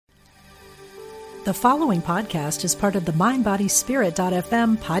The following podcast is part of the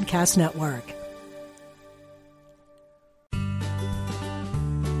MindBodySpirit.fm podcast network.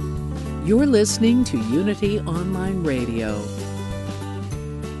 You're listening to Unity Online Radio,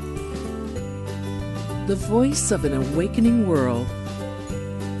 the voice of an awakening world.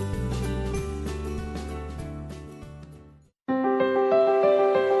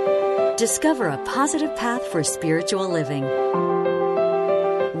 Discover a positive path for spiritual living.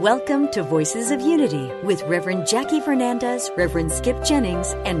 Welcome to Voices of Unity with Reverend Jackie Fernandez, Reverend Skip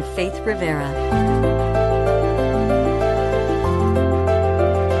Jennings, and Faith Rivera.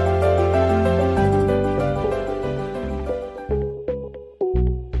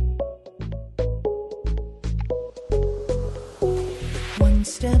 One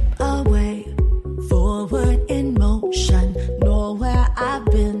step away, forward in motion, know where I've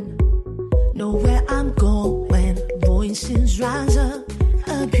been, know where I'm going. Voices rise up,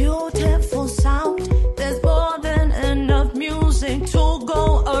 a beautiful sound. There's more than enough music to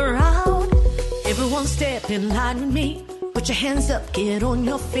go around. Everyone step in line with me. Put your hands up, get on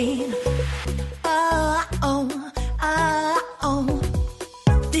your feet. Oh, oh, oh, oh.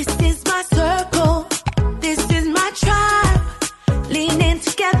 This is my circle. This is my tribe. Leaning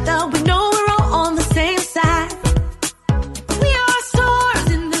together, we know we're all on the same side. We are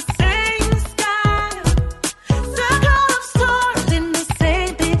stars in the same sky. Circle of stars in the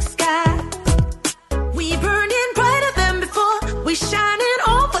same big sky. We burning brighter than before. We shining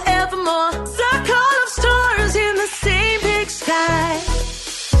on forevermore. Circle of stars in the same big sky.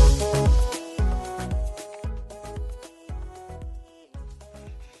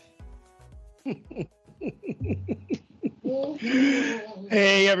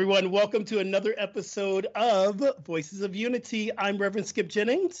 Hey everyone, welcome to another episode of Voices of Unity. I'm Reverend Skip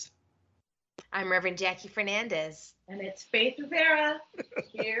Jennings. I'm Reverend Jackie Fernandez. And it's Faith Rivera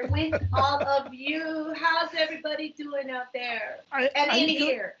here with all of you. How's everybody doing out there?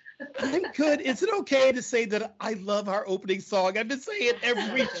 Here. I'm good. Is it okay to say that I love our opening song? I've been saying it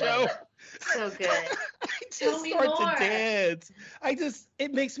every show. So good. I just start to dance.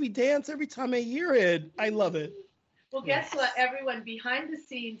 It makes me dance every time I hear it. I love it. Well, guess what, everyone? Behind the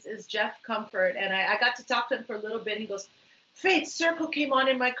scenes is Jeff Comfort, and I got to talk to him for a little bit. He goes, Faith, Circle came on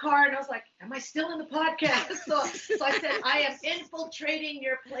in my car, and I was like, am I still in the podcast? So I said, I am infiltrating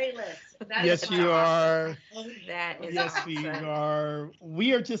your playlist. Yes, you are. That is Yes, awesome. we are.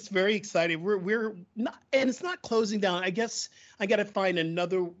 We are just very excited. We're not, and it's not closing down. I guess I got to find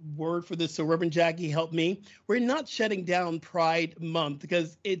another word for this. So Reverend Jackie, help me. We're not shutting down Pride Month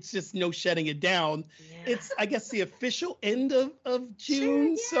because it's just no shutting it down. Yeah. It's, I guess, the official end of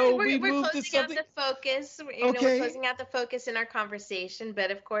June. Sure, yeah. So we're moved to closing something. out the focus. Okay. We're closing out the focus in our conversation, but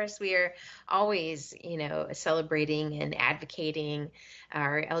of course we are always, celebrating and advocating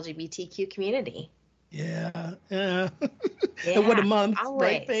our LGBTQ community. Yeah. And what a month, always.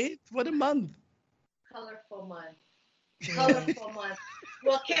 Right, Faith? What a month. Colorful month.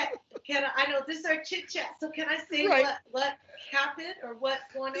 Well, can I know this is our chit chat, so can I say what happened or what's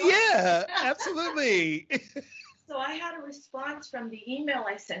going on? Yeah, absolutely. So I had a response from the email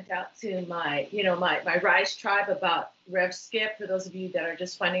I sent out to my Rise tribe about Rev Skip. For those of you that are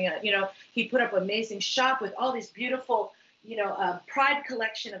just finding out, he put up an amazing shop with all these beautiful, Pride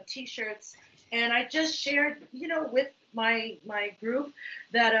collection of T-shirts. And I just shared, with my group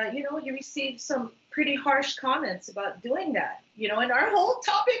that, he received some pretty harsh comments about doing that, and our whole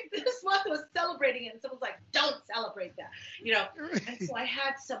topic this month was celebrating it. And someone's like, don't celebrate that, And so I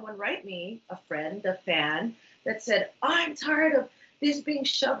had someone write me, a friend, a fan, that said, I'm tired of this being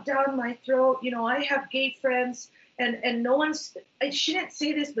shoved down my throat. I have gay friends and no one's, she didn't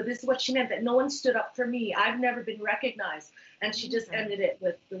say this, but this is what she meant, that no one stood up for me. I've never been recognized. And she just ended it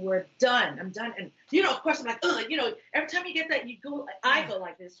with the word done. I'm done. And, of course I'm like, every time you get that, I go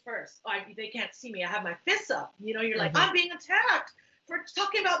like this first. They can't see me. I have my fists up. You're like, I'm being attacked for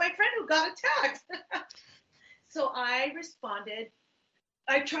talking about my friend who got attacked. So I responded.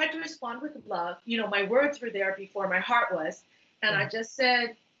 I tried to respond with love. My words were there before my heart was. And I just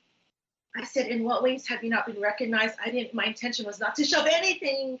said, in what ways have you not been recognized? My intention was not to shove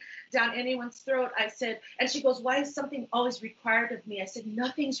anything down anyone's throat. I said, and she goes, why is something always required of me? I said,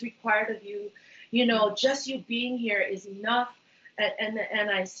 nothing's required of you. Just you being here is enough. And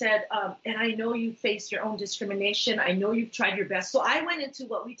I said, and I know you face your own discrimination. I know you've tried your best. So I went into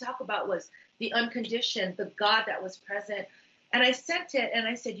what we talk about was the unconditioned, the God that was present. And I sent it and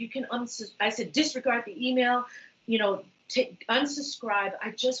I said, you can, disregard the email, unsubscribe.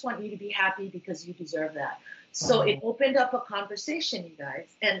 I just want you to be happy because you deserve that. So it opened up a conversation, you guys.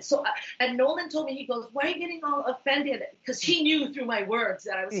 And so, and Nolan told me, he goes, why are you getting all offended? Because he knew through my words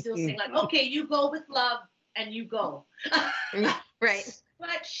that I was still saying like, okay, you go with love and you go. Right.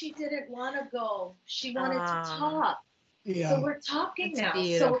 But she didn't want to go. She wanted to talk. Yeah. So we're talking That's now.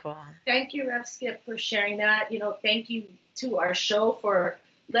 beautiful. So thank you, Rev Skip, for sharing that. You know, thank you to our show for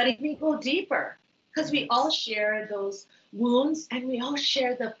letting me go deeper, because we all share those wounds and we all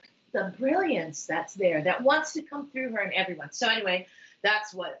share the brilliance that's there that wants to come through her and everyone. So anyway,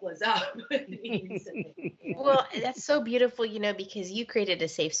 that's what was up with me recently. Well, that's so beautiful, you know, because you created a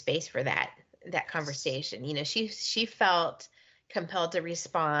safe space for that conversation. You know, she felt compelled to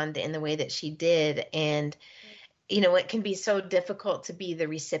respond in the way that she did. And, you know, it can be so difficult to be the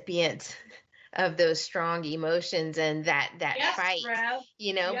recipient of those strong emotions and that Yes, fight, Rev.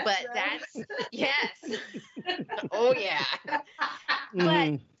 you know, Yes, but Rev. that's, yes. Oh, yeah.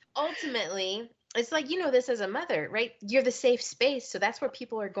 But ultimately, it's like, you know, this as a mother, right? You're the safe space. So that's where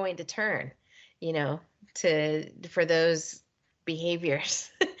people are going to turn, you know, for those behaviors.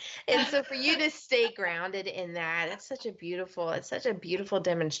 And so for you to stay grounded in that, it's such a beautiful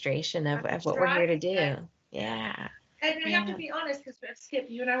demonstration of what we're here to do. Yeah. And I have to be honest, because Skip,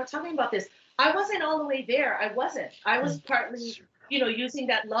 you and I were talking about this. I wasn't all the way there. I wasn't. I was partly, you know, using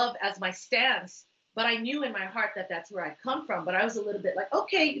that love as my stance, but I knew in my heart that that's where I come from. But I was a little bit like,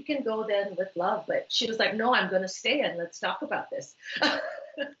 okay, you can go then with love. But she was like, no, I'm going to stay and let's talk about this.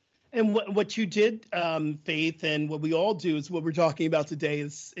 And what you did, Faith, and what we all do is what we're talking about today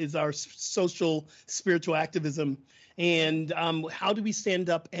is our social spiritual activism. And how do we stand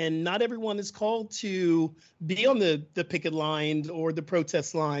up? And not everyone is called to be on the picket line or the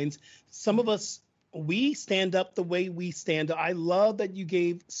protest lines. Some of us, we stand up the way we stand. I love that you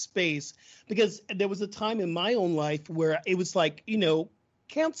gave space, because there was a time in my own life where it was like, you know,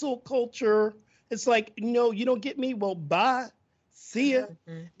 cancel culture. It's like, no, you don't get me. Well, bye. See ya.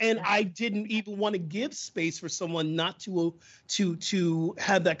 And I didn't even want to give space for someone not to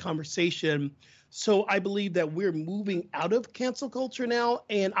have that conversation. So I believe that we're moving out of cancel culture now.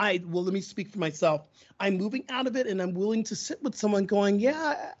 And let me speak for myself. I'm moving out of it, and I'm willing to sit with someone going,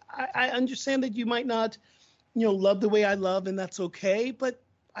 yeah, I understand that you might not, you know, love the way I love, and that's okay, but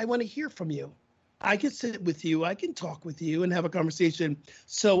I want to hear from you. I can sit with you. I can talk with you and have a conversation.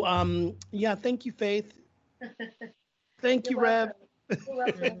 So, yeah, thank you, Faith. Thank you, Rev. You're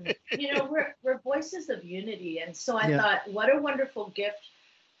welcome. You know, we're voices of unity. And so I thought, what a wonderful gift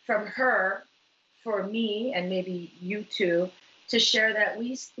from her for me, and maybe you too, to share that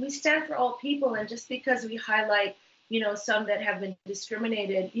we stand for all people. And just because we highlight, you know, some that have been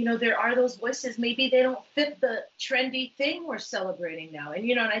discriminated, you know, there are those voices, maybe they don't fit the trendy thing we're celebrating now. And,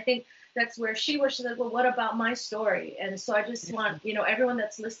 you know, and I think that's where she's like, well, what about my story? And so I just want, you know, everyone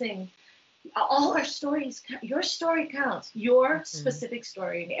that's listening, all our stories, your story counts, your specific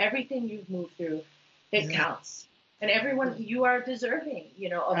story, and everything you've moved through, it counts. And everyone, you are deserving, you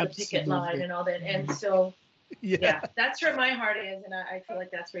know, of the picket line and all that. And so, yeah, that's where my heart is. And I feel like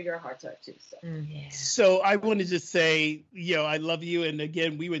that's where your hearts are too. So, So I want to just say, you know, I love you. And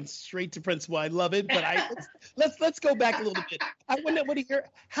again, we went straight to principle. I love it. But let's go back a little bit. I want to hear,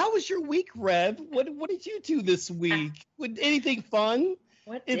 how was your week, Rev? What did you do this week? Anything fun?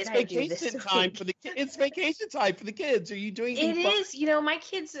 It's vacation time for the kids. It's vacation time for the kids. Are you doing anything fun? It is. You know, my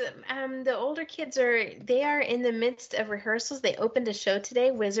kids, the older kids are in the midst of rehearsals. They opened a show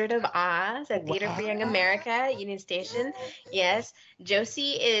today, Wizard of Oz, at Theater for Young America, Union Station. Yes.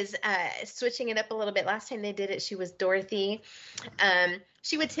 Josie is switching it up a little bit. Last time they did it, she was Dorothy.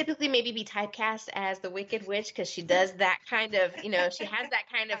 She would typically maybe be typecast as the Wicked Witch, because she does that kind of, you know, she has that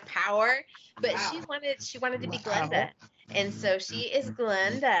kind of power. But she wanted to be Glenda. And so she is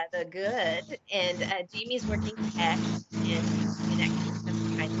Glenda, the good, and Jamie's working tech and acting some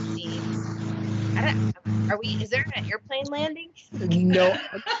behind the scenes. I don't know. Is there an airplane landing? No,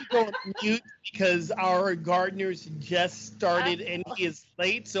 I'm going to mute because our gardeners just started and he is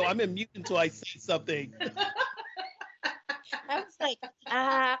late. So I'm in mute until I say something. I was like,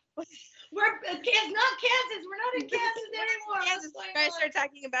 we're not Kansas. We're not in Kansas anymore. Kansas. I started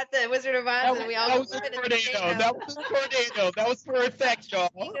talking about the Wizard of Oz, and we all. That was a tornado. That was for effect, y'all.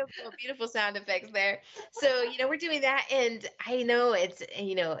 Beautiful sound effects there. So, you know, we're doing that, and I know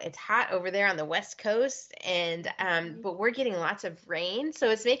it's hot over there on the West Coast, and but we're getting lots of rain, so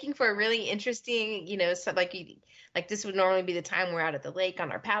it's making for a really interesting, you know, so like this would normally be the time we're out at the lake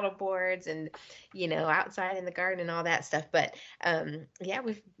on our paddle boards and, you know, outside in the garden and all that stuff. But yeah,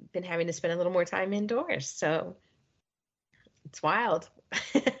 we've been having to spend a little more time indoors. So it's wild.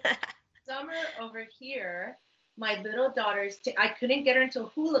 Summer over here, my little daughters, I couldn't get her into a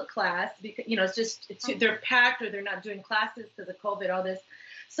hula class because, they're packed or they're not doing classes because of COVID, all this.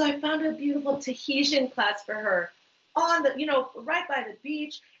 So I found a beautiful Tahitian class for her on the, right by the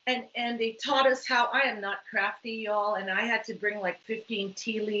beach. And they taught us how, I am not crafty, y'all. And I had to bring like 15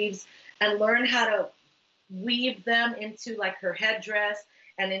 tea leaves and learn how to weave them into like her headdress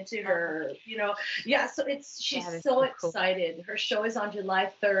and into her, so she's so excited. Her show is on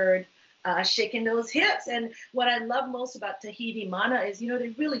July 3rd, Shaking Those Hips. And what I love most about Tahiti Mana is,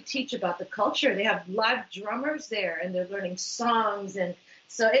 they really teach about the culture. They have live drummers there and they're learning songs. And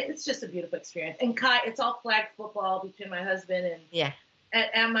so it's just a beautiful experience. And Kai, it's all flag football between my husband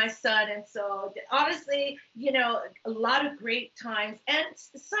and my son. And so honestly, a lot of great times and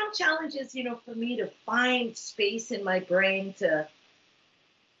some challenges, for me to find space in my brain to,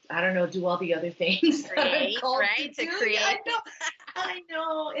 I don't know, do all the other things. Create, right? To create. I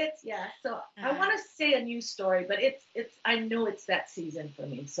know. So I want to say a new story, but I know it's that season for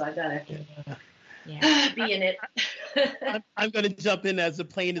me. So I gotta be in it. I'm going to jump in as the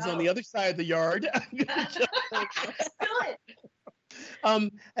plane is on the other side of the yard. Do it.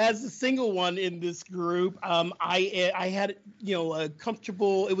 As the single one in this group, I had, a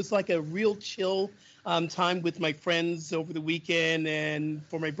comfortable, it was like a real chill time with my friends over the weekend and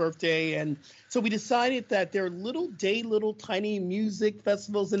for my birthday. And so we decided that there are little tiny music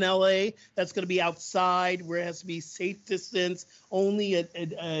festivals in LA that's going to be outside where it has to be safe distance, only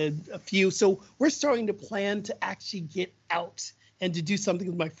a few. So we're starting to plan to actually get out and to do something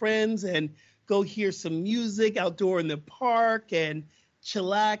with my friends and go hear some music outdoor in the park and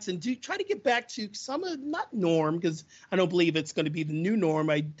chillax and try to get back to some of, not norm, because I don't believe it's going to be the new norm.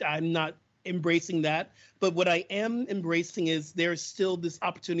 I'm not embracing that. But what I am embracing is there's still this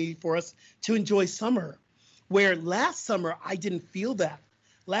opportunity for us to enjoy summer, where last summer I didn't feel that.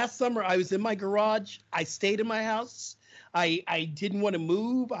 Last summer I was in my garage. I stayed in my house. I didn't want to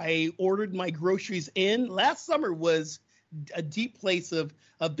move. I ordered my groceries in. Last summer was a deep place of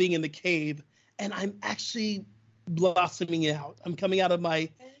being in the cave. And I'm actually blossoming out. I'm coming out of my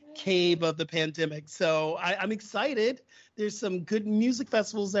cave of the pandemic. So I'm excited. There's some good music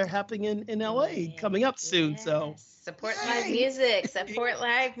festivals that are happening in LA coming up soon. Yes. So support live music. Support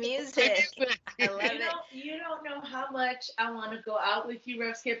live music. I love it. You don't know how much I want to go out with you,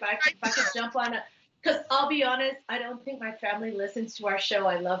 Rev Skip. If I could jump on because I'll be honest, I don't think my family listens to our show.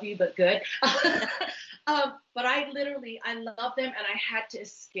 I love you, but good. But I love them, and I had to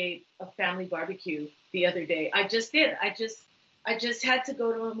escape a family barbecue the other day. I just did. I just had to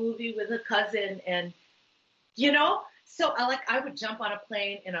go to a movie with a cousin, and so I would jump on a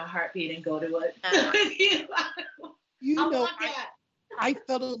plane in a heartbeat and go to it with you. I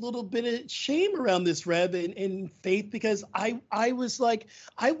felt a little bit of shame around this, Rev, and Faith, because I was like,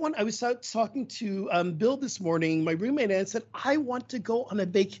 I was out talking to Bill this morning, my roommate, and I said, I want to go on a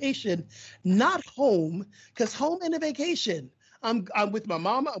vacation, not home, because home and a vacation. I'm with my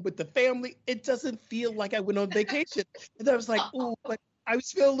mama, I'm with the family. It doesn't feel like I went on vacation. And I was like, oh, but I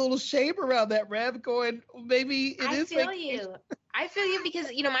was feeling a little shame around that, Rev, going, maybe it is vacation. I feel you because,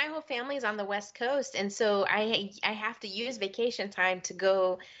 my whole family is on the West Coast. And so I have to use vacation time to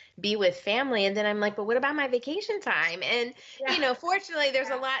go be with family. And then I'm like, but what about my vacation time? And, fortunately, there's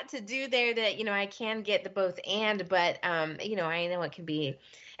a lot to do there that, I can get the both and. But, I know it can be,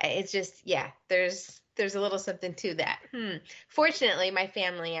 it's just, there's a little something to that. Fortunately, my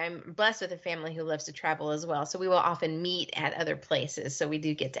family, I'm blessed with a family who loves to travel as well. So we will often meet at other places. So we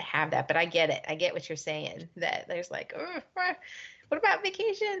do get to have that. But I get it. I get what you're saying, that there's like, what about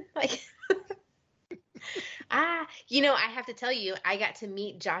vacation? Like, I have to tell you, I got to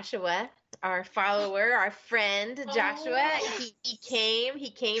meet Joshua, our follower, our friend, Joshua. He came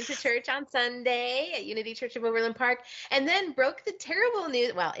to church on Sunday at Unity Church of Overland Park and then broke the terrible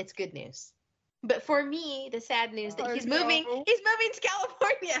news. Well, it's good news. But for me, the sad news that he's moving to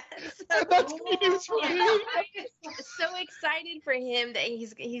California. That's good news for me. I'm so excited for him that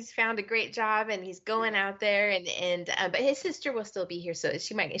he's found a great job and he's going out there and but his sister will still be here, so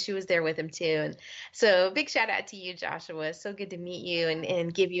she was there with him too. And so big shout out to you, Joshua. So good to meet you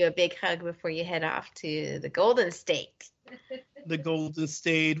and give you a big hug before you head off to the Golden State. The Golden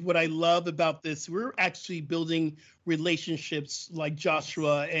State. What I love about this, we're actually building relationships like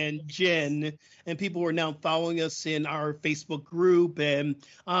Joshua and Jen, and people are now following us in our Facebook group. And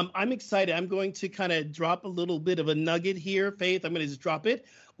I'm excited. I'm going to kind of drop a little bit of a nugget here, Faith. I'm going to just drop it.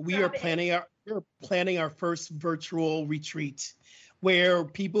 We're planning our first virtual retreat. where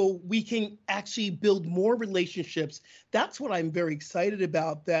we can actually build more relationships. That's what I'm very excited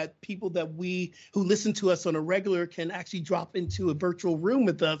about, that people who listen to us on a regular can actually drop into a virtual room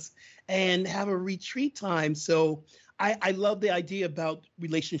with us and have a retreat time. So I love the idea about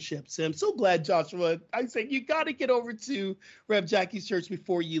relationships. And I'm so glad, Joshua, I said, you got to get over to Rev Jackie's church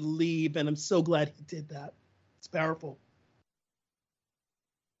before you leave. And I'm so glad he did that. It's powerful.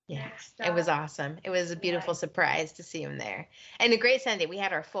 Yeah, it was awesome. It was a beautiful surprise to see him there. And a great Sunday. We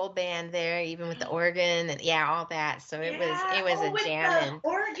had our full band there, even with the organ and all that. So it was a jam.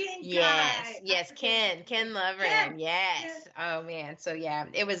 Organ yes, Ken Lovren. Yes. Oh man. So yeah,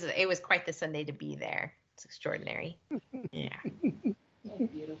 it was quite the Sunday to be there. It's extraordinary. Yeah.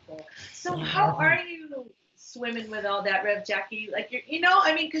 Beautiful. So how are you swimming with all that, Rev Jackie? Like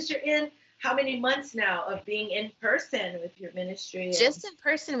because you're in how many months now of being in person with your ministry? Just in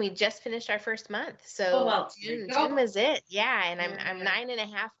person. We just finished our first month. So June was it. Yeah. And I'm 9.5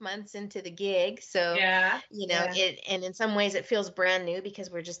 months into the gig. So, and in some ways it feels brand new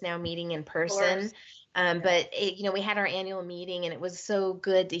because we're just now meeting in person. But we had our annual meeting, and it was so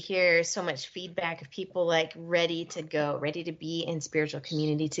good to hear so much feedback of people like ready to go, ready to be in spiritual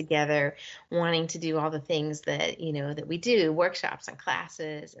community together, wanting to do all the things that, that we do, workshops and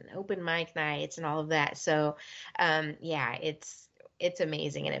classes and open mic nights and all of that. So, it's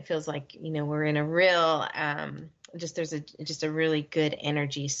amazing. And it feels like, we're in a real, there's a really good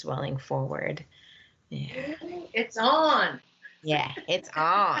energy swelling forward. Yeah. It's on. Yeah, it's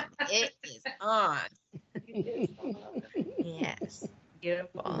on. It is on. Yes,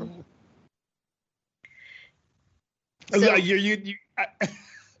 beautiful. So,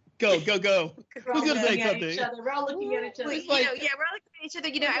 Go. Who's gonna say something? We're all looking at each other. We're all looking at each other.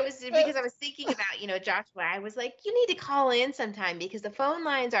 I was thinking about, Joshua. I was like, you need to call in sometime because the phone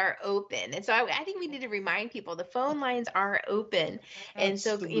lines are open. And so I think we need to remind people the phone lines are open. And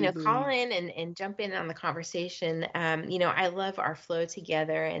Absolutely. so, call in and jump in on the conversation. I love our flow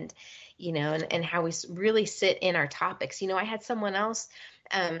together and how we really sit in our topics. I had someone else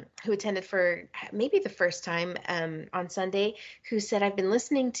who attended for maybe the first time on Sunday, who said, I've been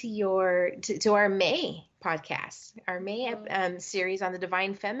listening to our May podcast, our May series on the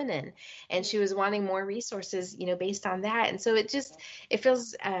divine feminine. And she was wanting more resources, based on that. And so it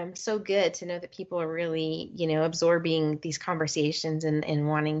feels so good to know that people are really, absorbing these conversations and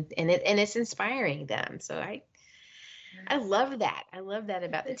wanting, and it's inspiring them. So I love that. I love that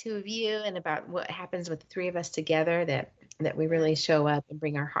about the two of you and about what happens with the three of us together, that we really show up and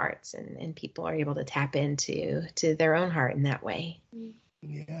bring our hearts, and people are able to tap into their own heart in that way.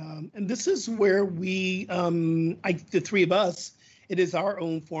 Yeah. And this is where we, the three of us, it is our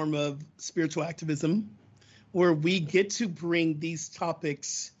own form of spiritual activism, where we get to bring these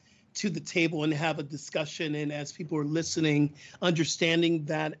topics to the table and have a discussion. And as people are listening, understanding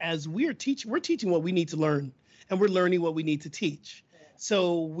that as we're teaching what we need to learn, and we're learning what we need to teach.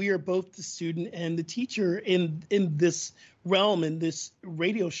 So we are both the student and the teacher in this realm, in this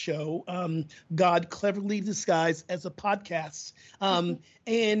radio show, God cleverly disguised as a podcast.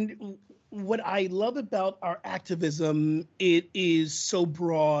 And what I love about our activism, it is so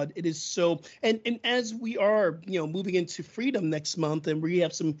broad. It is so, and as we are, moving into Freedom next month, and we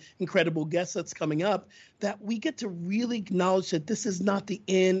have some incredible guests that's coming up, that we get to really acknowledge that this is not the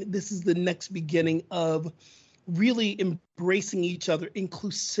end. This is the next beginning of really embracing each other,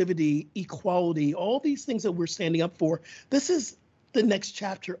 inclusivity, equality, all these things that we're standing up for. This is the next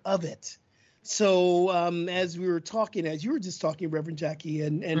chapter of it. So as you were just talking, Reverend Jackie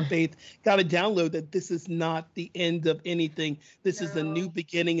and Faith, got to download that this is not the end of anything. This is the new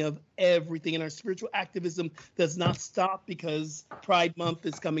beginning of everything. And our spiritual activism does not stop because Pride Month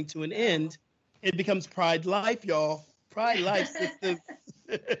is coming to an end. It becomes Pride Life, y'all. Pride Life, sisters.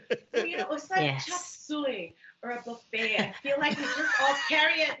 It's like chop suey or a buffet. I feel like we just all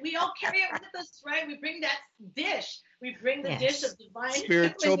carry it. We all carry it with us, right? We bring that dish. We bring the dish of divine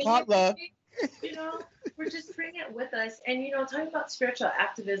spiritual potluck. We're just bringing it with us. And talking about spiritual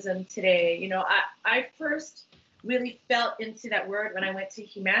activism today, I first really felt into that word when I went to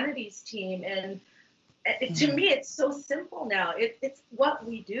humanities team, and to me, it's so simple now. It's what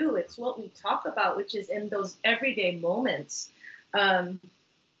we do. It's what we talk about, which is in those everyday moments.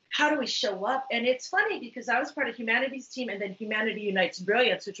 How do we show up? And it's funny because I was part of humanities team and then Humanity Unites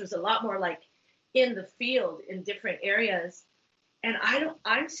Brilliance, which was a lot more like in the field in different areas. And I'm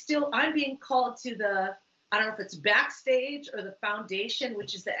being called to I don't know if it's backstage or the foundation,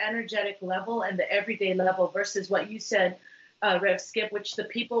 which is the energetic level and the everyday level versus what you said, Rev Skip, which the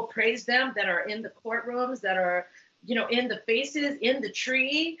people praise them that are in the courtrooms, that are, in the faces, in the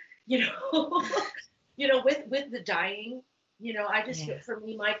tree, with the dying, I just, for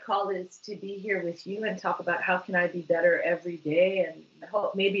me, my call is to be here with you and talk about how can I be better every day, and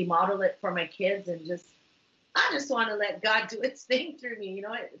hope maybe model it for my kids, and I just want to let God do its thing through me.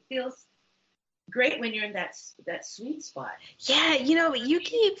 It feels great when you're in that sweet spot. Yeah, you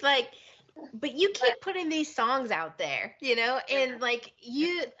keep putting these songs out there, and I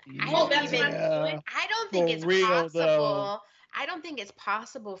don't think it's possible. Though. I don't think it's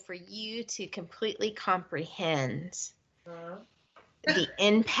possible for you to completely comprehend the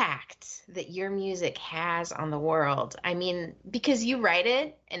impact that your music has on the world. I mean, because you write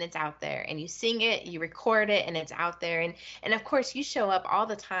it and it's out there, and you sing it, you record it, and it's out there. And of course you show up all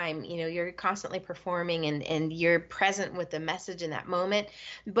the time, you're constantly performing and you're present with the message in that moment.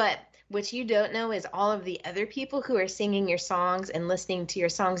 But what you don't know is all of the other people who are singing your songs and listening to your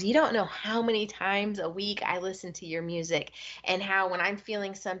songs. You don't know how many times a week I listen to your music, and how when I'm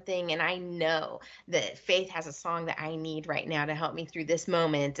feeling something and I know that Faith has a song that I need right now to help me through this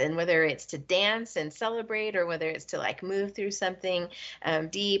moment, and whether it's to dance and celebrate, or whether it's to move through something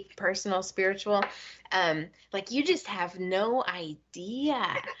deep, personal, spiritual, you just have no idea.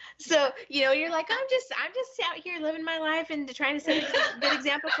 So, you're like, I'm just out here living my life and trying to set a good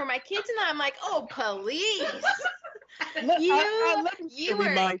example for my kids. And I'm like, oh, please. Let me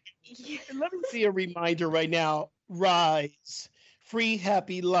see a reminder right now. Rise, free,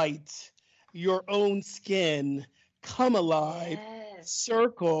 happy light, your own skin, come alive,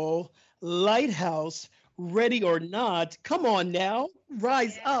 circle, lighthouse, ready or not. Come on now,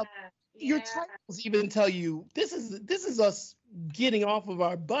 rise up. Your titles even tell you this is us getting off of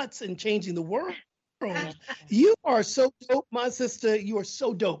our butts and changing the world. You are so dope, my sister. You are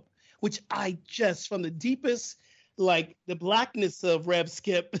so dope, which I just, from the deepest, the blackness of Rev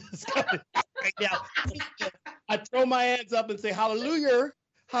Skip is coming out right now. I throw my hands up and say, hallelujah,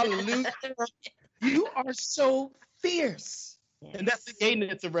 hallelujah. You are so fierce. Yes. And that's the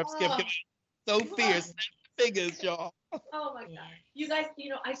gayness of Rev Skip. So fierce. That's the figures, y'all. Oh my God. You guys,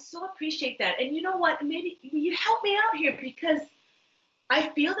 I so appreciate that. And you know what? Maybe you help me out here, because I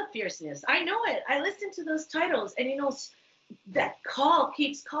feel the fierceness. I know it. I listen to those titles, and that call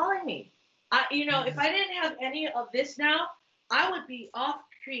keeps calling me. If I didn't have any of this now, I would be off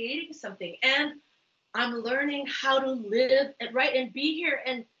creating something. And I'm learning how to live and write and be here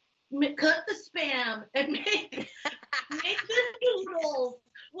and cut the spam and make the noodles,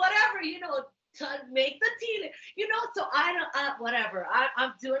 whatever, to make the tea, so I don't, whatever,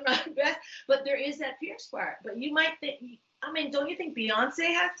 I'm doing my best, but there is that fierce part. But you might think, don't you think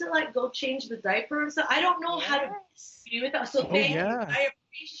Beyonce has to go change the diaper and stuff? I don't know how to do it. So thank you. I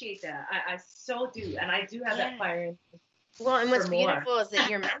appreciate that. I so do. And I do have that fire in me. Well, and what's beautiful is that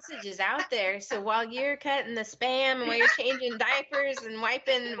your message is out there. So while you're cutting the spam and while you're changing diapers and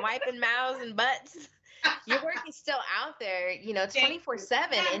wiping mouths and butts, your work is still out there,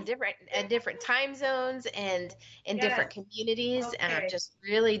 24/7 in different time zones and in different communities, just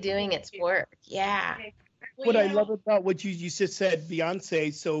really doing its work. Yeah. What I love about what you just said,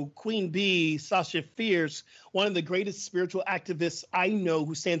 Beyonce, so Queen Bee, Sasha Fierce, one of the greatest spiritual activists I know,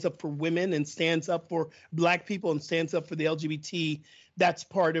 who stands up for women and stands up for Black people and stands up for the LGBT. That's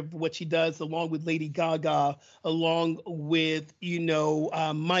part of what she does, along with Lady Gaga, along with,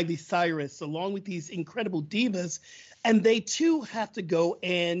 Miley Cyrus, along with these incredible divas. And they too have to go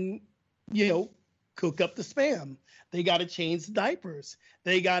and, cook up the spam. They got to change the diapers.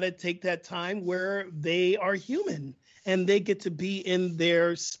 They got to take that time where they are human and they get to be in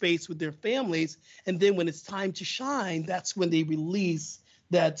their space with their families. And then when it's time to shine, that's when they release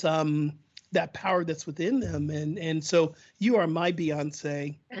that power that's within them. And so you are my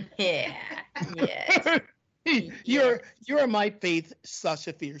Beyonce. Yeah. Yes. You're my Faith,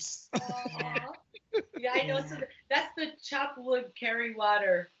 Sasha Fierce. Yeah, I know. So that's the chop wood, carry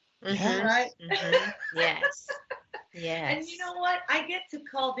water. Mm-hmm. Right? Mm-hmm. Yes. Yes. And you know what? I get to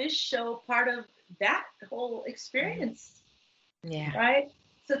call this show part of that whole experience. Yeah. Right?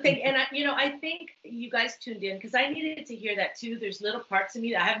 So I think you guys tuned in because I needed to hear that too. There's little parts of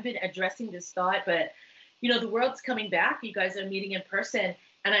me that I haven't been addressing this thought, but the world's coming back. You guys are meeting in person.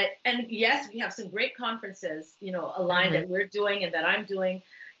 And yes, we have some great conferences, aligned that we're doing and that I'm doing.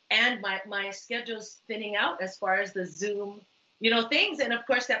 And my schedule's thinning out as far as the Zoom things. And of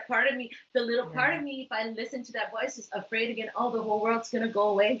course, that part of me, the little part of me, if I listen to that voice, is afraid again, the whole world's going to go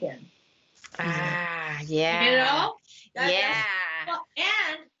away again. Yeah.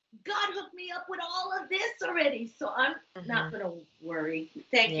 And God hooked me up with all of this already. So I'm not going to worry.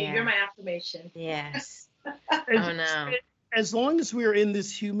 Thank you. You're my affirmation. Yes. Oh, no. as long as we're in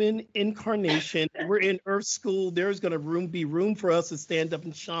this human incarnation, we're in Earth School, there's going to be room for us to stand up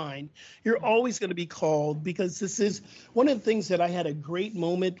and shine. You're always going to be called, because this is one of the things that I had a great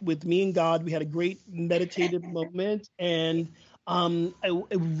moment with me and God. We had a great meditative moment, and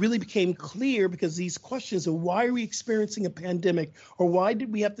it really became clear, because these questions of why are we experiencing a pandemic, or why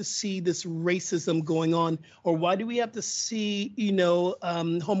did we have to see this racism going on, or why do we have to see,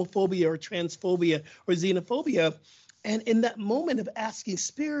 homophobia or transphobia or xenophobia? And in that moment of asking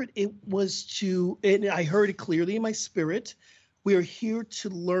Spirit, it was and I heard it clearly in my spirit, we are here to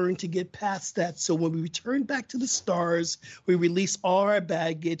learn to get past that. So when we return back to the stars, we release all our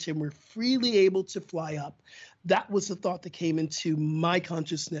baggage and we're freely able to fly up. That was the thought that came into my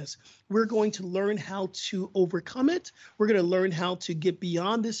consciousness. We're going to learn how to overcome it. We're going to learn how to get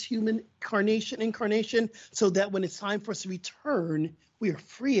beyond this human incarnation, so that when it's time for us to return, we are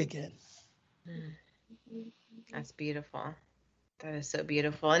free again. That's beautiful. That is so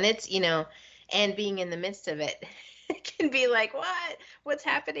beautiful. And it's, and being in the midst of it, it can be like, what's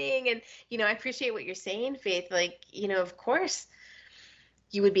happening? And, I appreciate what you're saying, Faith. Like, of course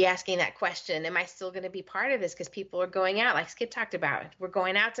you would be asking that question. Am I still going to be part of this? Because people are going out, like Skip talked about. We're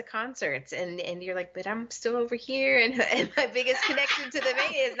going out to concerts, and you're like, but I'm still over here, and my biggest connection to the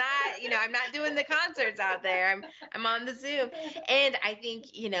Bay is not, I'm not doing the concerts out there. I'm on the Zoom. And I think,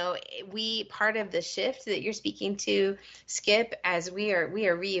 we, part of the shift that you're speaking to, Skip, as we are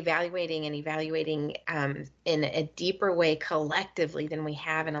reevaluating and evaluating in a deeper way collectively than we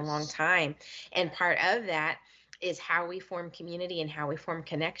have in a long time. And part of that is how we form community and how we form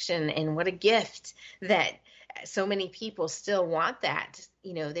connection. And what a gift that so many people still want that.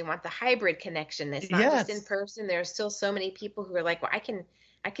 They want the hybrid connection. It's not just in person. There are still so many people who are like, well, I can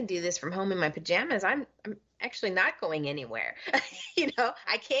do this from home in my pajamas. I'm actually not going anywhere.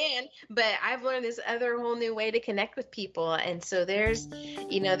 I can, but I've learned this other whole new way to connect with people. And so there's,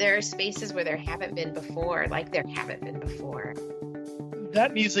 there are spaces where there haven't been before.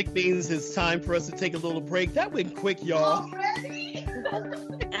 That music means it's time for us to take a little break. That went quick, y'all. Already?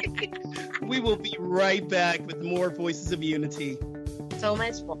 We will be right back with more Voices of Unity. So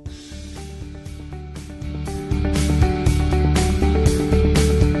much fun.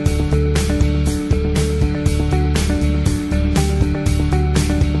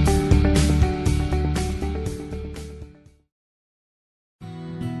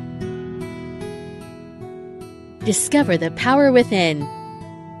 Discover the power within.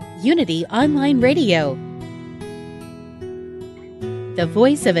 Unity Online Radio. The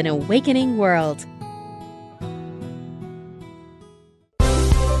voice of an awakening world.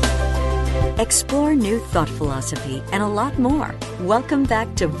 Explore new thought philosophy and a lot more. Welcome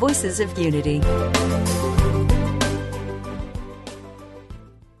back to Voices of Unity.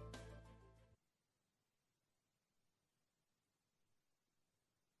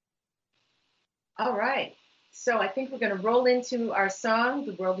 All right. So I think we're going to roll into our song,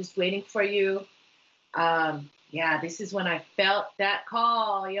 The World is Waiting for You. This is when I felt that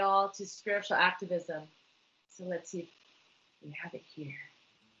call, y'all, to spiritual activism. So let's see if we have it here.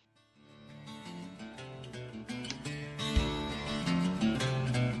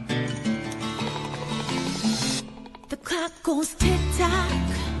 The clock goes tick-tock,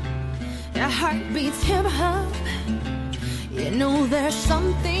 your heart beats hip-hop. You know there's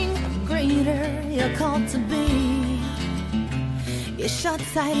something greater you're called to be. You shut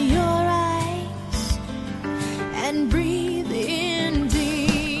tight your eyes and breathe in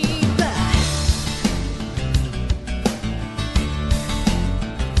deep.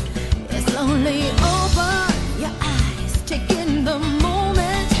 It's slowly open your eyes, take in the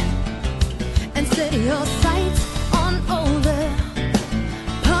moment and set your sights on all the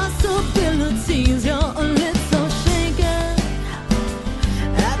possibilities. You're a little shaken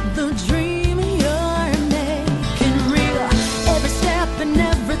at the dream you're making real. Every step and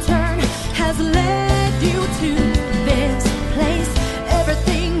every turn has led you to this place.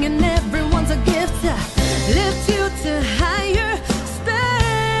 Everything and everyone's a gift to lift you to higher space.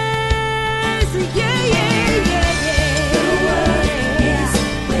 Yeah, yeah, yeah, yeah. The world is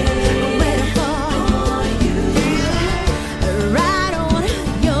waiting for you. Right on,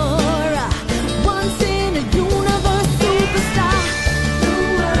 you're once in a universe superstar. The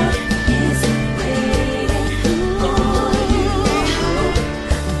world is waiting for you.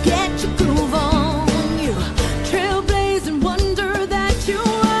 Get your groove on, you trailblazing wonder that you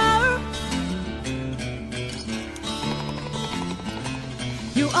are.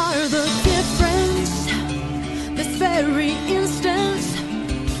 You are the difference, this very instant.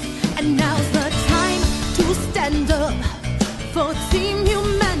 And now's the time to stand up for Team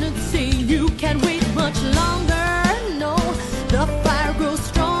Humanity. You can't wait much longer, no.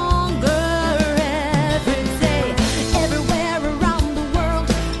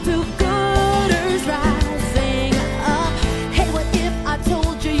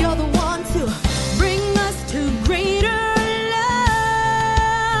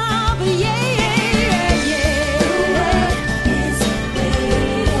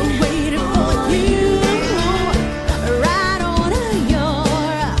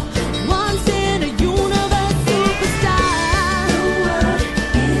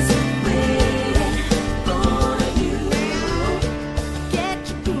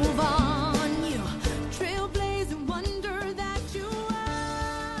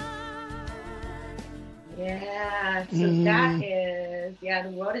 So that is,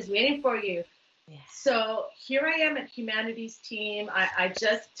 the world is waiting for you. Yeah. So here I am at Humanities Team. I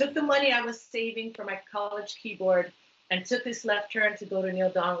just took the money I was saving for my college keyboard and took this left turn to go to Neil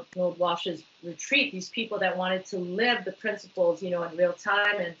Donald Walsh's retreat, these people that wanted to live the principles, in real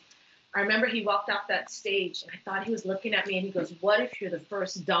time. And I remember he walked off that stage, and I thought he was looking at me, and he goes, "What if you're the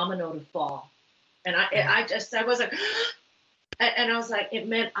first domino to fall?" And I was like, and I was like, it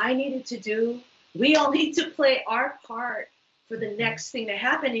meant I needed to we all need to play our part for the next thing to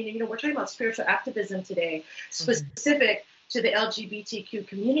happen. And, we're talking about spiritual activism today, specific to the LGBTQ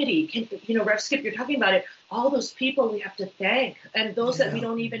community. Rev Skip, you're talking about it. All those people we have to thank, and those that we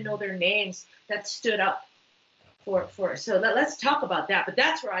don't even know their names, that stood up for. So let's talk about that. But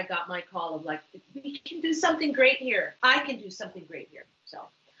that's where I got my call of, like, we can do something great here. I can do something great here. So.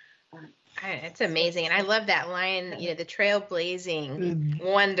 It's amazing. And I love that line, the trailblazing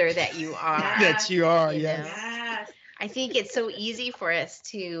wonder that you are. That you are, yes. I think it's so easy for us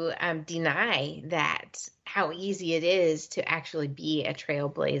to deny that, how easy it is to actually be a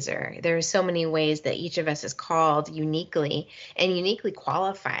trailblazer. There are so many ways that each of us is called uniquely and uniquely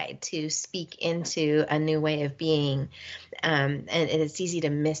qualified to speak into a new way of being. And it's easy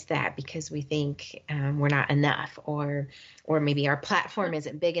to miss that because we think we're not enough, or maybe our platform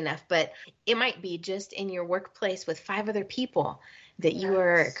isn't big enough. But it might be just in your workplace with 5 other people that you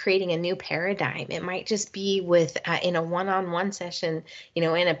are creating a new paradigm. It might just be with in a one-on-one session, in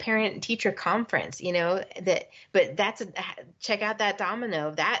a parent-teacher conference, check out that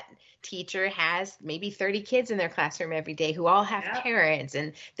domino. That teacher has maybe 30 kids in their classroom every day who all have parents,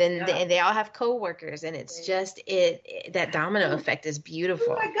 and then they all have coworkers, and it's just that domino effect is beautiful.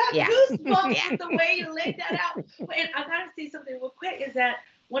 Oh, I got goosebumps with the way you laid that out. And I gotta say something real quick, is that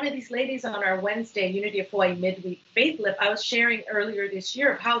one of these ladies on our Wednesday Unity of Hawaii midweek faith lift, I was sharing earlier this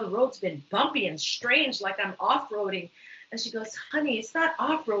year of how the road's been bumpy and strange, like I'm off-roading. And she goes, "Honey, it's not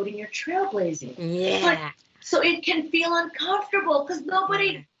off-roading, you're trailblazing." Yeah. So it can feel uncomfortable because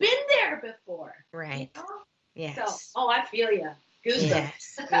nobody's been there before. Right. Yes. So, I feel you.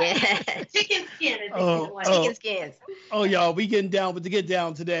 Goosebumps. Yes. Chicken skin. Chicken skins. Oh, y'all, we getting down with the get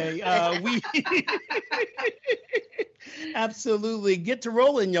down today. We absolutely get to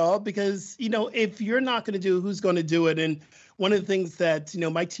rolling, y'all, because, if you're not going to do it, who's going to do it? And one of the things that,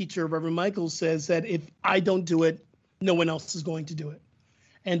 my teacher, Reverend Michael, says that if I don't do it, no one else is going to do it.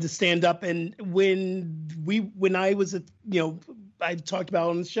 And to stand up. And when I was, I talked about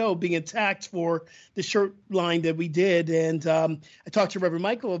on the show being attacked for the shirt line that we did. And I talked to Reverend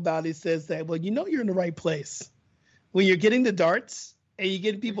Michael about it. He says that, well, you're in the right place. When you're getting the darts and you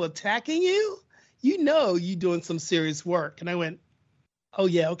get people attacking you, you're doing some serious work. And I went, oh,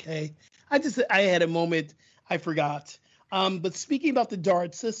 yeah, okay. I had a moment I forgot. But speaking about the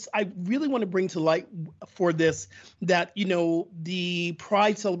darts, I really want to bring to light for this that, the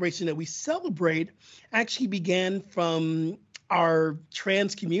Pride celebration that we celebrate actually began from our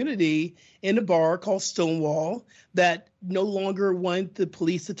trans community in a bar called Stonewall that no longer want the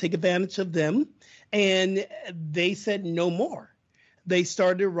police to take advantage of them. And they said no more. They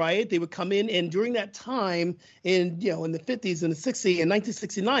started a riot. They would come in, and during that time, in the 50s and the 60s, in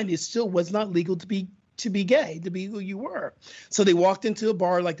 1969, it still was not legal to be gay, to be who you were. So they walked into a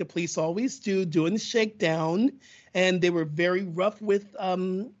bar like the police always do, doing the shakedown, and they were very rough with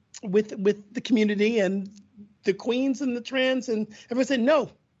the community and the queens and the trans, and everyone said, no,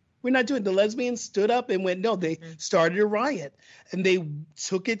 we're not doing it. The lesbians stood up and went, no. They started a riot, and they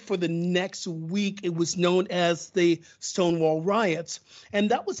took it for the next week. It was known as the Stonewall Riots,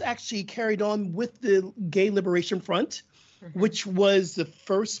 and that was actually carried on with the Gay Liberation Front, which was the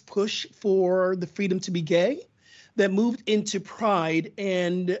first push for the freedom to be gay, that moved into Pride.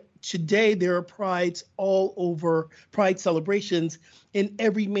 And today there are prides all over, Pride celebrations in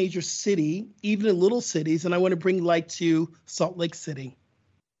every major city, even in little cities. And I want to bring light to Salt Lake City.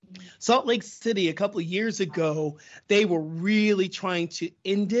 Salt Lake City, a couple of years ago, they were really trying to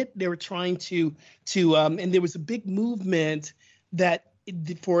end it. They were trying to and there was a big movement that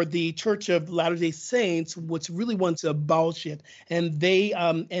for the Church of Latter-day Saints, which really wants to abolish it. And they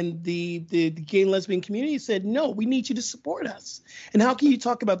and the gay and lesbian community said, no, we need you to support us. And how can you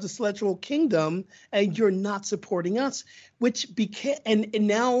talk about the celestial kingdom and you're not supporting us? Which became, and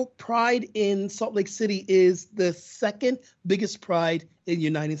now Pride in Salt Lake City is the second biggest Pride in the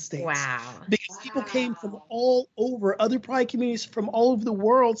United States. Wow. Because people came from all over, other Pride communities from all over the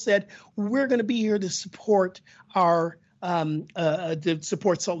world said, we're going to be here to support our to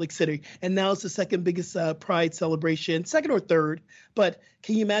support Salt Lake City. And now it's the second biggest Pride celebration, second or third. But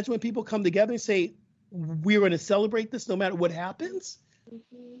can you imagine when people come together and say, we're going to celebrate this no matter what happens?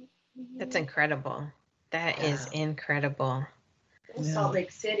 That's incredible. That is incredible. Salt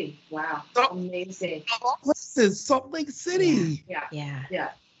Lake City. Wow. Amazing. What's this? Salt Lake City. Yeah.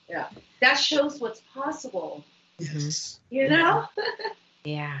 That shows what's possible. Yes. You know?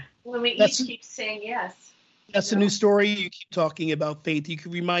 Yeah. When we each keep saying yes. That's a new story you keep talking about, Faith. You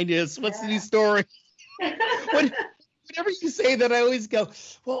can remind us, what's the new story? Whenever you say that, I always go,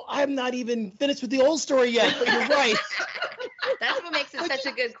 well, I'm not even finished with the old story yet, but you're right. That's what makes it such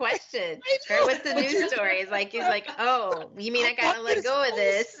a good question. Right? What's the new story? It's like, oh, you mean I gotta let go of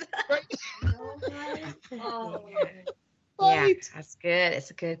this? Yeah, that's good.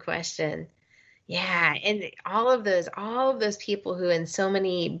 It's a good question. Yeah, and all of those people who in so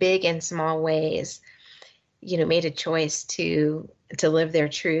many big and small ways, made a choice to live their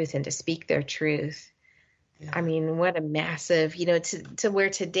truth and to speak their truth. Yeah. I mean, what a massive, to where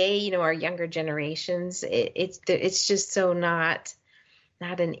today, our younger generations, it's just so not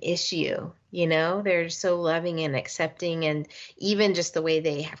an issue, they're so loving and accepting, and even just the way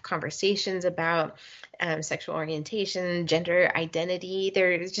they have conversations about sexual orientation, gender identity,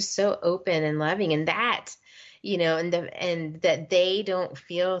 they're just so open and loving, and that, and that they don't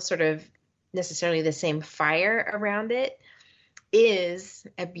feel sort of necessarily the same fire around it is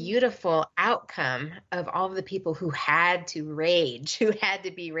a beautiful outcome of all of the people who had to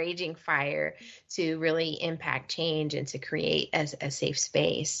be raging fire to really impact change and to create a safe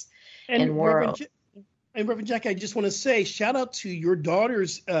space and world. Reverend Jackie, I just want to say, shout out to your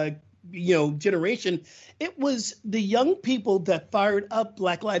daughter's, generation. It was the young people that fired up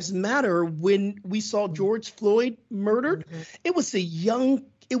Black Lives Matter when we saw George Floyd murdered. Mm-hmm. It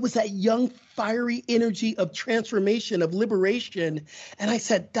was that young, fiery energy of transformation, of liberation. And I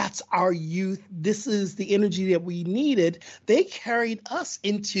said, that's our youth. This is the energy that we needed. They carried us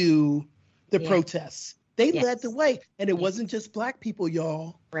into the protests. They led the way. And it wasn't just Black people,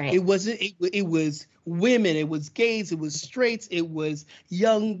 y'all. Right. It was women, it was gays, it was straights, it was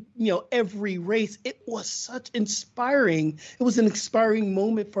young, every race. It was such inspiring. It was an inspiring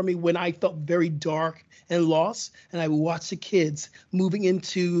moment for me when I felt very dark and lost, and I would watch the kids moving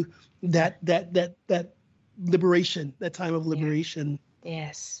into that liberation, that time of liberation.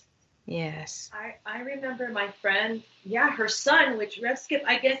 Yes. I remember my friend, her son, which Rev Skip,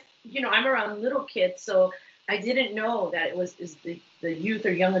 I guess, I'm around little kids, so I didn't know that it was the youth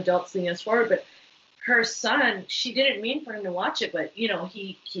or young adults leading us forward, but her son, she didn't mean for him to watch it, but,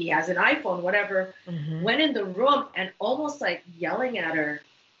 he has an iPhone, whatever, went in the room and almost like yelling at her,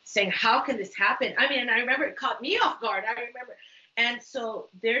 saying, how can this happen? I mean, and I remember it caught me off guard. I remember. And so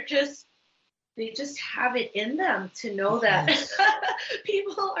they just have it in them to know that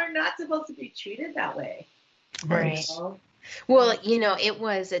people are not supposed to be treated that way. Right. Well, it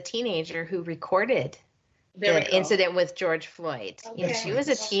was a teenager who recorded the incident with George Floyd. Okay. She was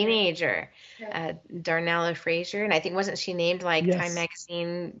a teenager, Darnella Frazier, and I think wasn't she named Time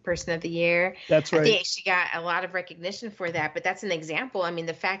Magazine Person of the Year? That's right. I think she got a lot of recognition for that. But that's an example. I mean,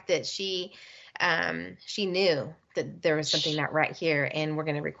 the fact that she knew that there was something not right here, and we're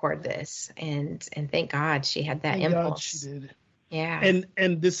going to record this, and thank God she had that impulse. God, she did. Yeah.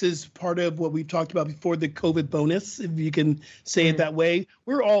 And this is part of what we've talked about before, the COVID bonus, if you can say it that way.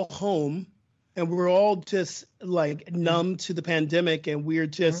 We're all home. And we're all just numb to the pandemic, and we're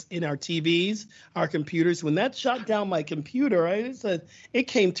just in our TVs, our computers. When that shut down my computer, it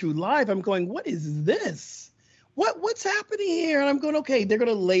came through live. I'm going, what is this? What's happening here? And I'm going, okay, they're going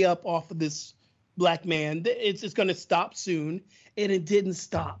to lay up off of this Black man. It's going to stop soon. And it didn't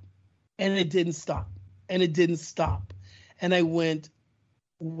stop. And it didn't stop. And it didn't stop. And I went,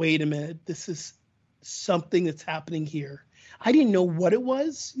 wait a minute, this is something that's happening here. I didn't know what it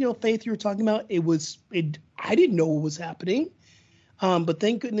was, Faith, you were talking about. I didn't know what was happening. But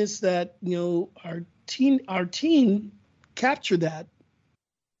thank goodness that, our teen captured that.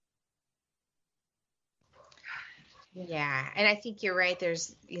 Yeah. And I think you're right.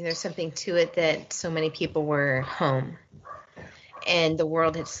 There's something to it that so many people were home, and the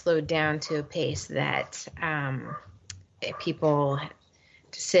world had slowed down to a pace that people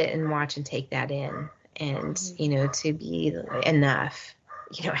to sit and watch and take that in. And, to be enough,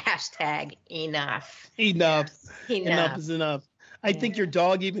 hashtag enough. Enough is enough. I think your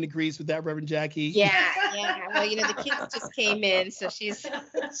dog even agrees with that, Reverend Jackie. Yeah. Well, the kids just came in, so she's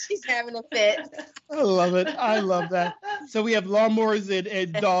having a fit. I love it. I love that. So we have lawnmowers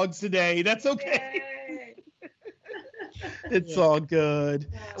and dogs today. That's okay. It's all good.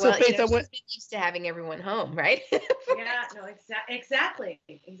 So Well, Faith, I she's went. been used to having everyone home, right? Yeah, no, exactly.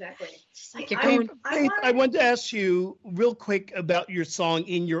 Just like you're I- going. Faith, I wanted to ask you real quick about your song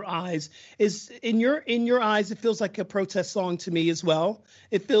 "In Your Eyes." Is in your eyes? It feels like a protest song to me as well.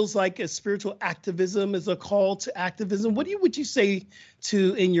 It feels like a spiritual activism, is a call to activism. What would you say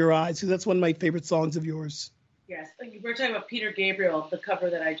to "In Your Eyes"? Because that's one of my favorite songs of yours. Yes, we're talking about Peter Gabriel, the cover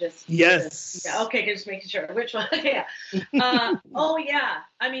that I just. Yes. Yeah. Okay, just making sure which one. Yeah. Oh yeah.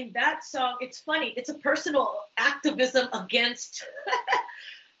 I mean that song. It's funny. It's a personal activism against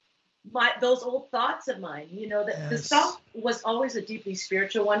those old thoughts of mine. You know, the song was always a deeply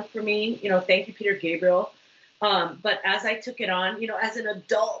spiritual one for me. You know, thank you, Peter Gabriel. But as I took it on, you know, as an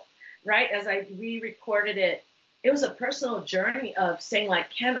adult, right, as I re-recorded it, it was a personal journey of saying, like,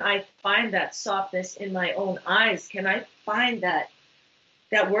 can I find that softness in my own eyes? Can I find that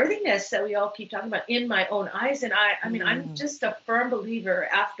worthiness that we all keep talking about in my own eyes? And I mean, I'm just a firm believer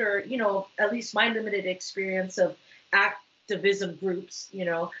after, you know, at least my limited experience of activism groups, you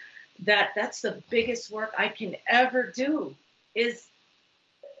know, that's the biggest work I can ever do is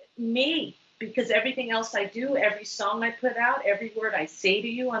me. Because everything else I do, every song I put out, every word I say to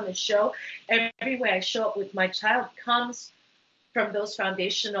you on the show, every way I show up with my child comes from those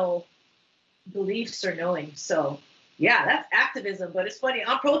foundational beliefs or knowing. So, yeah, that's activism. But it's funny.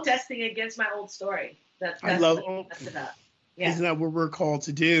 I'm protesting against my old story. That's I love. what that's about. Yeah. Isn't that what we're called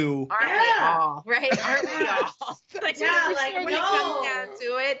to do? Aren't we all? Right? Aren't we all? Like, Yeah, like, when it no. comes down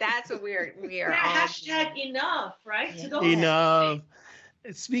to it, that's what we are Yeah, all. hashtag enough, right? Yeah. To go Enough. ahead.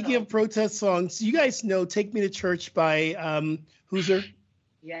 Speaking of protest songs, you guys know "Take Me to Church" by Hoosier?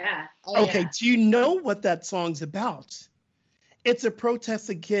 Yeah. Okay, do you know what that song's about? It's a protest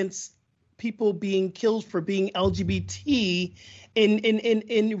against people being killed for being LGBT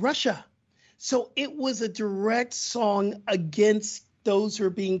in Russia. So it was a direct song against those who are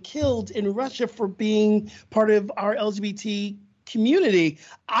being killed in Russia for being part of our LGBT community.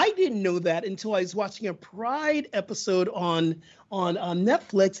 I didn't know that until I was watching a Pride episode on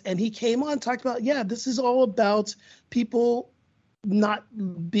Netflix, and he came on and talked about, yeah, this is all about people not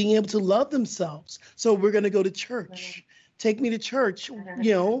being able to love themselves. So we're going to go to church. Take me to church,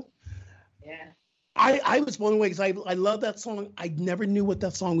 you know. Yeah. I was blown away because I love that song. I never knew what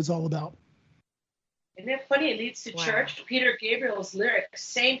that song was all about. Isn't it funny? It leads to church. Peter Gabriel's lyrics,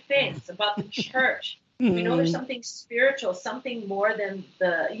 same thing. It's about the church. We know there's something spiritual, something more than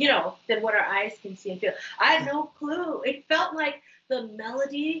than what our eyes can see and feel. I had no clue. It felt like the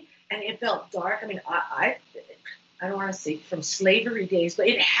melody, and it felt dark. I mean, I don't want to say from slavery days, but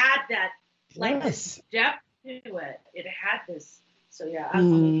it had that this depth to it. It had this. So yeah,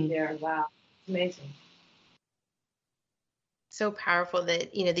 I'm there. Wow, amazing. So powerful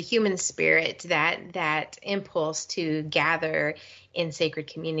that, you know, the human spirit, that impulse to gather in sacred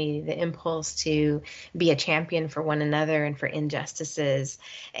community, the impulse to be a champion for one another and for injustices.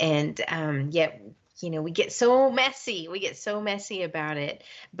 And yet, you know, we get so messy about it,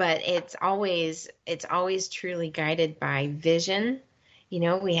 but it's always truly guided by vision. You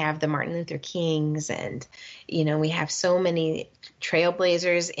know, we have the Martin Luther Kings, and, you know, we have so many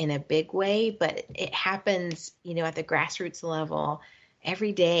trailblazers in a big way, but it happens, you know, at the grassroots level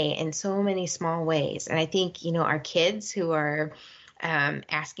every day in so many small ways. And I think, you know, our kids who are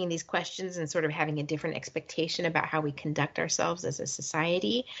asking these questions and sort of having a different expectation about how we conduct ourselves as a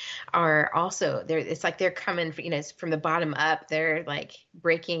society are also there. It's like they're coming, you know, from the bottom up. They're like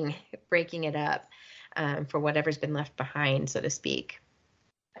breaking it up for whatever's been left behind, so to speak.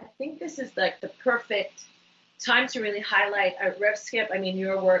 I think this is like the perfect time to really highlight Rev Skip. I mean,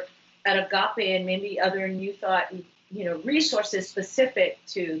 your work at Agape and maybe other New Thought, you know, resources specific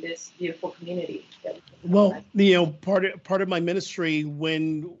to this beautiful community. Well, you know, part of my ministry,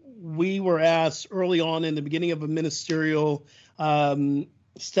 when we were asked early on in the beginning of a ministerial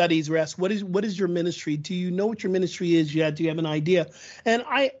studies, we're asked, what is your ministry? Do you know what your ministry is? Yeah, do you have an idea? And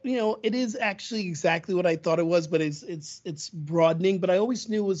it is actually exactly what I thought it was, but it's broadening. But I always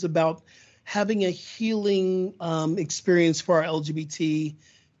knew it was about having a healing experience for our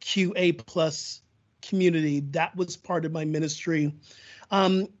LGBTQA plus community. That was part of my ministry.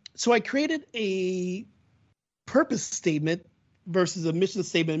 So I created a purpose statement versus a mission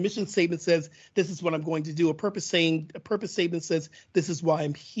statement. A mission statement says, this is what I'm going to do. A purpose statement says, this is why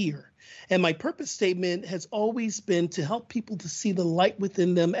I'm here. And my purpose statement has always been to help people to see the light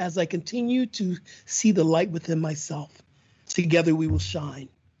within them as I continue to see the light within myself. Together we will shine.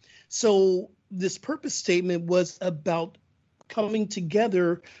 So this purpose statement was about coming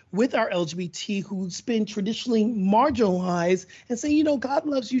together with our LGBT who's been traditionally marginalized and saying, you know, God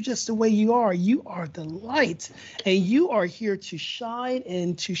loves you just the way you are. You are the light, and you are here to shine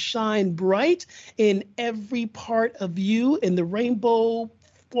and to shine bright in every part of you, in the rainbow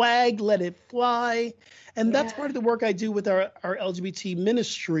flag, let it fly. And that's part of the work I do with our LGBT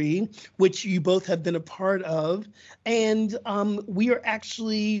ministry, which you both have been a part of. And we are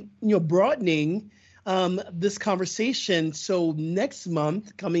actually, broadening this conversation. So next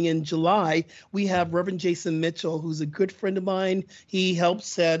month, coming in July, we have Reverend Jason Mitchell, who's a good friend of mine. He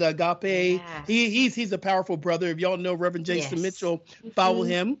helps at Agape. Yeah. He's a powerful brother. If y'all know Reverend Jason Mitchell, follow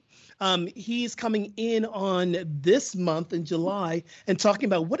him. He's coming in on this month in July and talking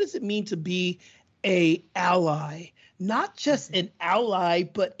about what does it mean to be a ally, not just an ally,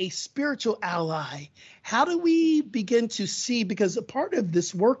 but a spiritual ally. How do we begin to see, because a part of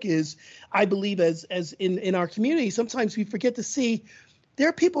this work is, I believe, as in our community, sometimes we forget to see there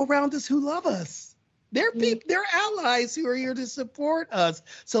are people around us who love us. There are allies who are here to support us.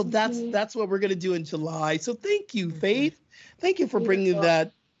 So that's what we're going to do in July. So thank you, Faith. Thank you for bringing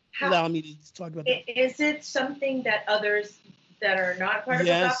that, allowing me to talk about that. Is it something that others that are not part of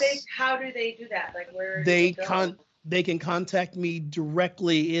Agape, how do they do that? Like, where they can contact me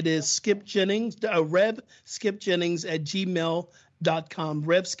directly. It is Skip Jennings, Rev Skip Jennings at gmail.com,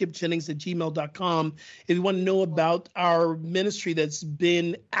 revskipjennings@gmail.com. If you want to know about our ministry that's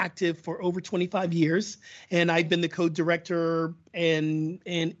been active for over 25 years, and I've been the co-director and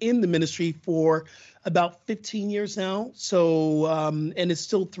in the ministry for about 15 years now. So, and it's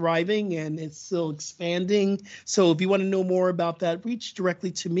still thriving and it's still expanding. So if you want to know more about that, reach directly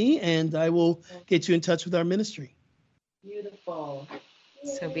to me and I will get you in touch with our ministry. Beautiful.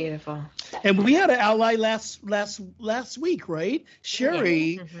 So beautiful. And we had an ally last week, right?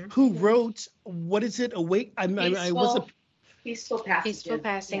 Sherry, who wrote, what is it? Peaceful Passing. Peaceful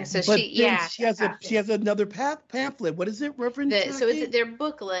Passing. So she has another pamphlet. What is it, Reverend? They're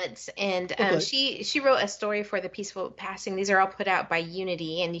booklets, and she wrote a story for the Peaceful Passing. These are all put out by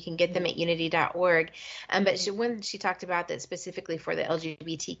Unity, and you can get them at unity.org. But when she talked about that specifically for the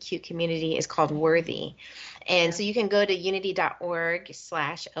LGBTQ community is called Worthy. And so you can go to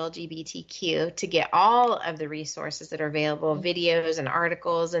unity.org/LGBTQ to get all of the resources that are available, videos and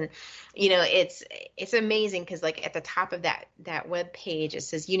articles. And, it's amazing because like at the top of that web page, it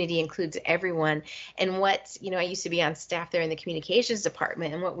says Unity includes everyone. And I used to be on staff there in the communications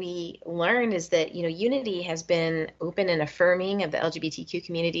department. And what we learned is that, Unity has been open and affirming of the LGBTQ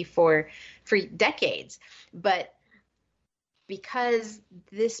community for decades. But because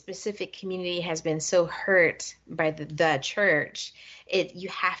this specific community has been so hurt by the church, you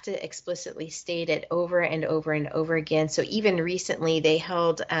have to explicitly state it over and over and over again. So even recently, they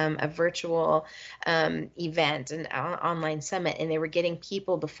held a virtual event, an online summit, and they were getting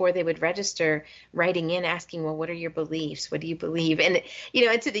people before they would register writing in asking, well, what are your beliefs? What do you believe? And,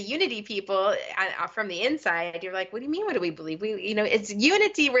 and to the Unity people from the inside, you're like, what do you mean? What do we believe? It's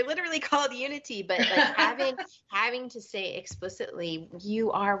Unity. We're literally called Unity. But like having to say explicitly,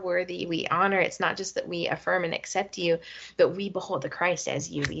 you are worthy. We honor. It's not just that we affirm and accept you, but we behold the Christ as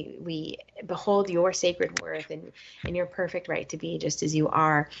you. We behold your sacred worth and your perfect right to be just as you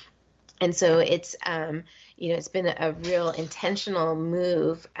are. And so it's it's been a real intentional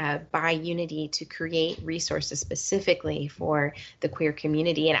move by Unity to create resources specifically for the queer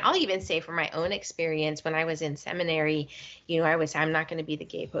community. And I'll even say from my own experience, when I was in seminary, I'm not going to be the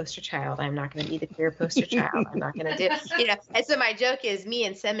gay poster child. I'm not going to be the queer poster child. I'm not going to do, And so my joke is me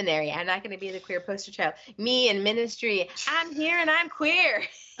in seminary, I'm not going to be the queer poster child. Me in ministry, I'm here and I'm queer.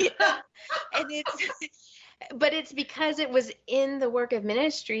 And but it's because it was in the work of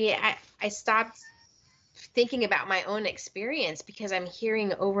ministry, I stopped thinking about my own experience because I'm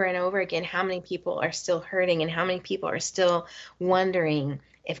hearing over and over again how many people are still hurting and how many people are still wondering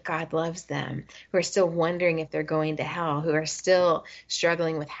if God loves them, who are still wondering if they're going to hell, who are still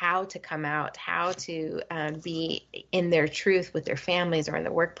struggling with how to come out, how to be in their truth with their families or in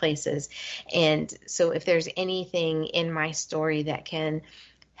their workplaces. And so if there's anything in my story that can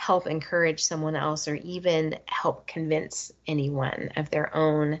help encourage someone else or even help convince anyone of their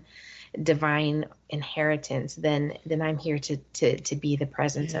own divine inheritance, then I'm here to be the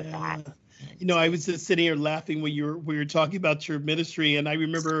presence of that. I was just sitting here laughing when you were talking about your ministry, and I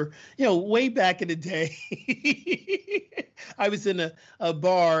remember, way back in the day, I was in a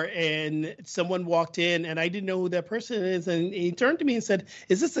bar and someone walked in and I didn't know who that person is, and he turned to me and said,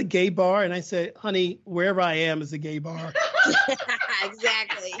 "Is this a gay bar?" And I said, "Honey, wherever I am is a gay bar."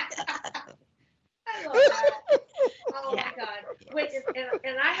 Exactly. I love that. Oh my God! Wait,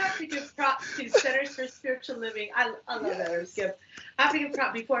 and I have to give props to Centers for Spiritual Living. I love that, Skip. I have to give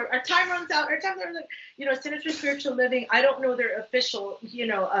props before our time runs out. Centers for Spiritual Living. I don't know their official,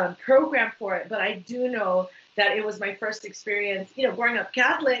 program for it, but I do know that it was my first experience. Growing up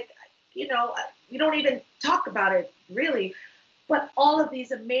Catholic, you don't even talk about it really. But all of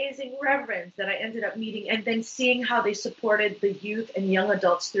these amazing reverends that I ended up meeting, and then seeing how they supported the youth and young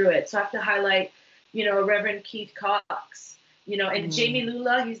adults through it. So I have to highlight, Reverend Keith Cox, and Jamie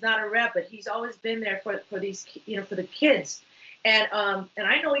Lula. He's not a rep, but he's always been there for these, for the kids. And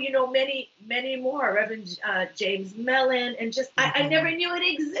I know, many, many more, Reverend James Mellon, and just, I never knew it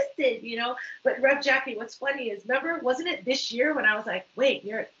existed, but Rev Jackie, what's funny is, remember, wasn't it this year when I was like, wait,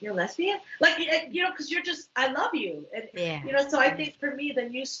 you're lesbian? Like, because you're just, I love you. And, so I think for me, the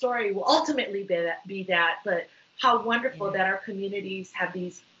new story will ultimately be that, but how wonderful that our communities have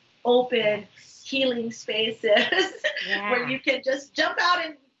these open, healing spaces where you can just jump out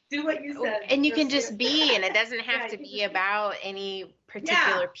and do what you said. And you can just be, and it doesn't have to be about any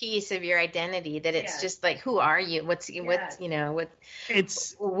particular piece of your identity, that it's just like, who are you? What are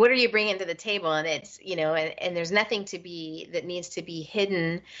you bringing to the table? And it's, and there's nothing that needs to be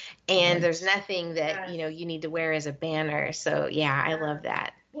hidden. And there's nothing that, you need to wear as a banner. So I love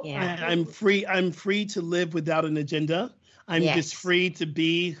that. Yeah. I'm free to live without an agenda. I'm just free to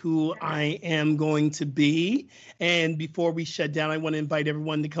be who I am going to be. And before we shut down, I want to invite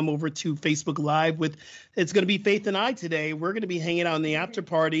everyone to come over to Facebook Live it's going to be Faith and I today. We're going to be hanging out in the after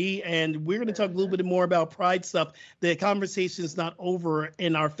party, and we're going to talk a little bit more about Pride stuff. The conversation is not over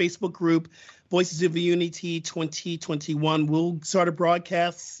in our Facebook group, Voices of Unity 2021. We'll start a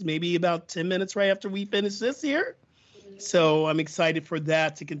broadcast maybe about 10 minutes right after we finish this here. So I'm excited for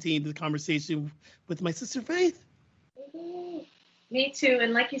that, to continue the conversation with my sister Faith. Me too.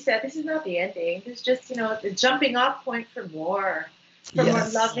 And like you said, this is not the ending. This is just, the jumping off point for more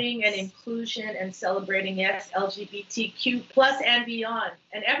loving and inclusion and celebrating LGBTQ plus and beyond,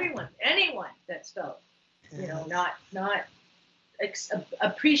 and anyone that's felt, not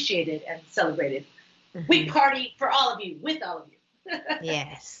appreciated and celebrated. We party for all of you, with all of you.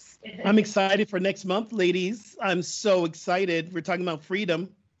 Yes. I'm excited for next month, ladies. I'm so excited. We're talking about freedom.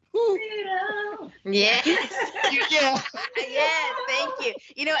 Woo. Freedom. Yes. Yeah. Yes, thank you.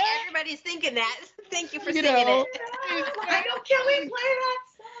 Everybody's thinking that. Thank you for singing it. I know, can we play that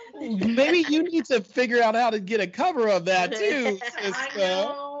song? Maybe you need to figure out how to get a cover of that too, sister. I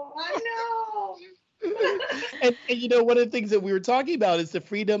know. And one of the things that we were talking about is the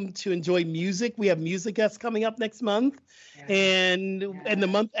freedom to enjoy music. We have music guests coming up next month. And the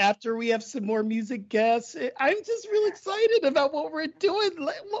month after, we have some more music guests. I'm just really excited about what we're doing.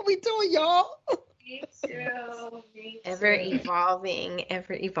 What we doing, y'all? Me too. Ever evolving.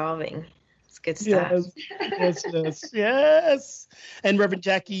 It's good stuff. Yes. And Reverend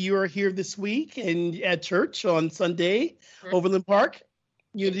Jackie, you are here this week and at church on Sunday, Overland Park.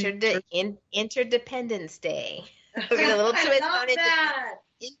 Interdependence Day. We got a little twist on it.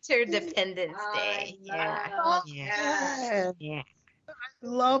 Interdependence Day. Yeah. I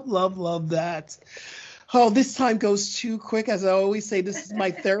love that. Oh, this time goes too quick. As I always say, this is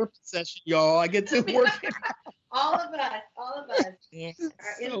my therapy session, y'all. I get to work. All of us. Yes.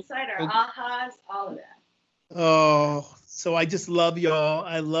 Our insight, our ahas, all of that. Oh, so I just love y'all.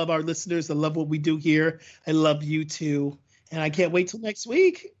 I love our listeners. I love what we do here. I love you too. And I can't wait till next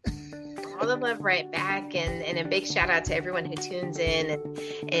week. All the love right back, and a big shout out to everyone who tunes in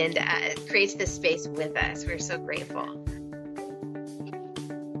and creates this space with us. We're so grateful.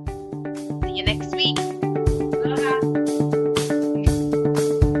 See you next week.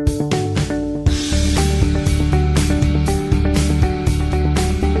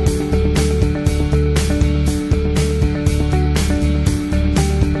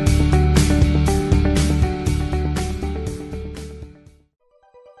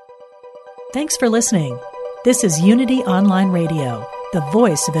 Thanks for listening. This is Unity Online Radio, the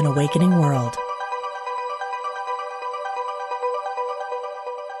voice of an awakening world.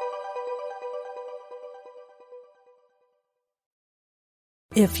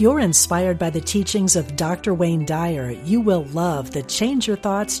 If you're inspired by the teachings of Dr. Wayne Dyer, you will love the Change Your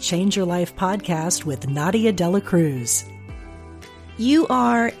Thoughts, Change Your Life podcast with Nadia Dela Cruz. You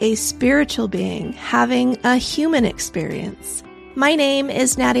are a spiritual being having a human experience. My name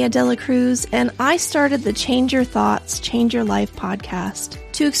is Nadia Dela Cruz, and I started the Change Your Thoughts, Change Your Life podcast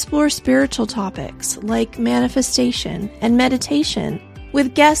to explore spiritual topics like manifestation and meditation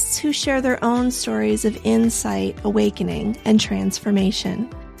with guests who share their own stories of insight, awakening, and transformation.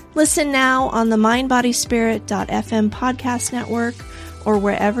 Listen now on the mindbodyspirit.fm podcast network or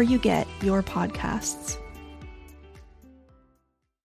wherever you get your podcasts.